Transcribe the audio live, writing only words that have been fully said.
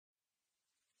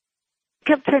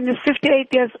Captain is 58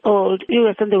 years old. He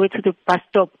was on the way to the bus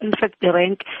stop, in fact the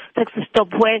rank taxi stop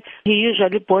where he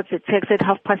usually boards a taxi at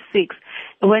 6:30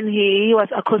 when he was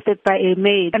accosted by a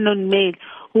unknown male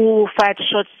who fired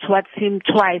shots towards him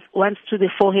twice, once to the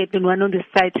forehead and one on the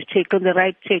side cheek, on the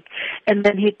right cheek, and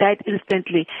then he died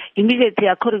instantly. Immediately,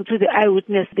 according to the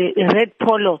eyewitness, the red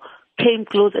Polo came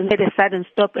close and made a sudden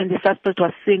stop, and the suspect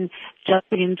was seen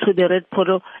jumping into the red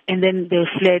Polo, and then they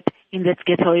fled in that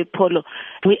getaway Polo.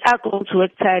 We are going to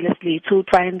work tirelessly to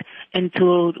find and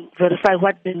to verify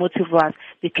what the motive was.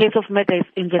 The case of murder is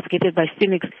investigated by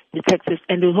Phoenix detectives,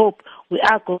 and we hope we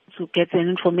are going to get an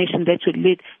information that will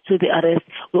lead to the arrest.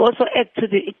 We also act to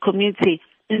the community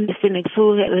in the Phoenix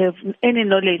who have any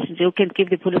knowledge, who can give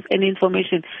the police any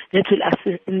information that will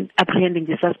assist in apprehending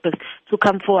the suspects, to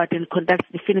come forward and contact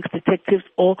the Phoenix detectives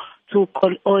or to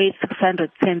call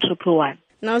 0800 10 111.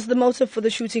 Now, is the motive for the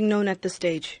shooting known at this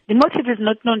stage? The motive is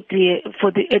not known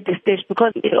at this stage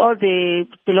because all the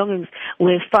belongings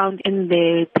were found in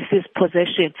the deceased's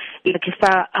possession, like a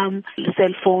firearm,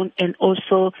 cell phone, and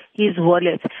also his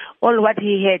wallet. All what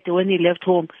he had when he left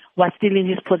home was still in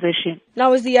his possession.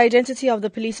 Now, is the identity of the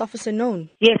police officer known?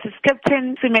 Yes, it's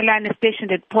Captain Simelane,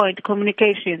 stationed at Point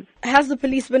Communications. Has the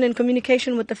police been in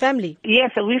communication with the family?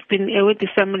 Yes, we've been with the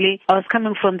family. I was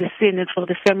coming from the scene and from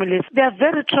the families. They are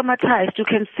very traumatized. You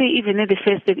can see even in the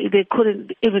face that they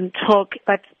couldn't even talk,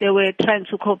 but they were trying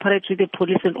to cooperate with the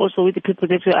police and also with the people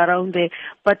that were around there.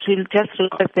 But we'll just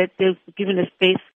request that they've given a space